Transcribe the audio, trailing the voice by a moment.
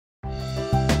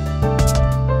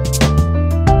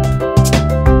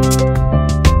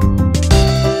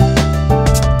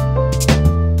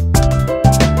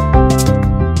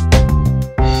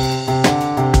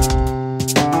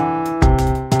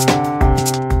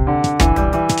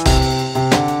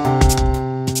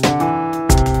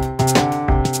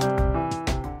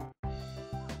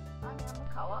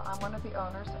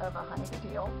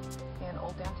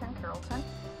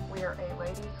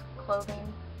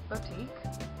Boutique.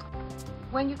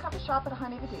 When you come to shop at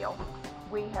Honey the Deal,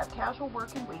 we have casual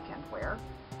work and weekend wear.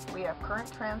 We have current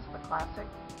trends, the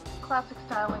classic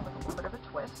styling with a little bit of a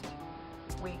twist.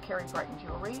 We carry Brighton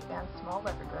jewelry and small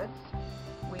leather goods.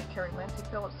 We carry Lindsay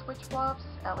Phillips switch flops,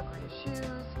 Allegria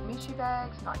shoes, Mishi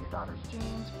bags, Not Your Daughter's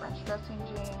jeans, French dressing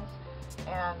jeans,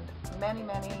 and many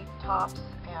tops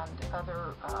and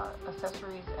other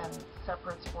accessories and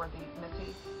separates for the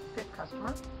Missy Fit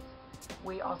customer.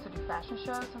 We also do fashion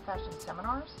shows and fashion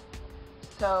seminars.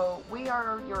 So we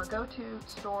are your go-to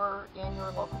store in your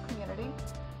local community,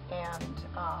 and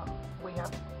we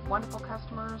have wonderful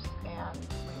customers, and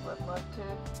we would love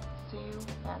to see you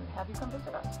and have you come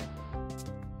visit us.